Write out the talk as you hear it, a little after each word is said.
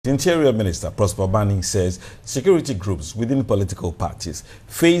The Interior Minister, Prosper Bani, says security groups within political parties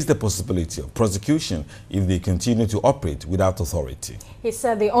face the possibility of prosecution if they continue to operate without authority. He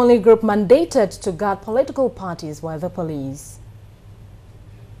said the only group mandated to guard political parties were the police.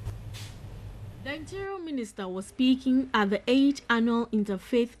 The Interior Minister was speaking at the 8th Annual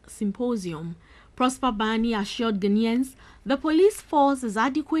Interfaith Symposium. Prosper Bani assured Ghanaians the police force is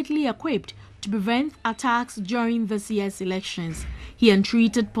adequately equipped to prevent attacks during this year's elections. He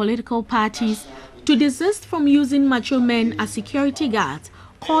entreated political parties to desist from using macho men as security guards,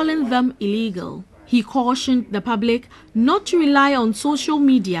 calling them illegal. He cautioned the public not to rely on social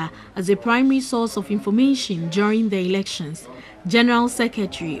media as a primary source of information during the elections. General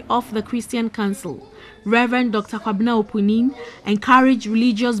Secretary of the Christian Council, Reverend Dr. Kwabena Opunin, encouraged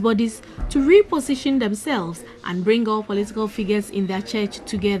religious bodies to reposition themselves and bring all political figures in their church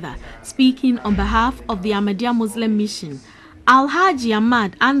together. Speaking on behalf of the Ahmadiyya Muslim Mission, Alhaji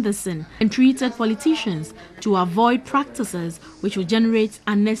Ahmad Anderson entreated politicians to avoid practices which will generate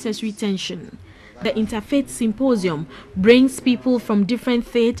unnecessary tension. The Interfaith Symposium brings people from different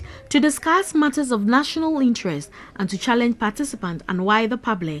faiths to discuss matters of national interest and to challenge participants and wider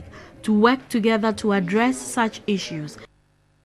public to work together to address such issues.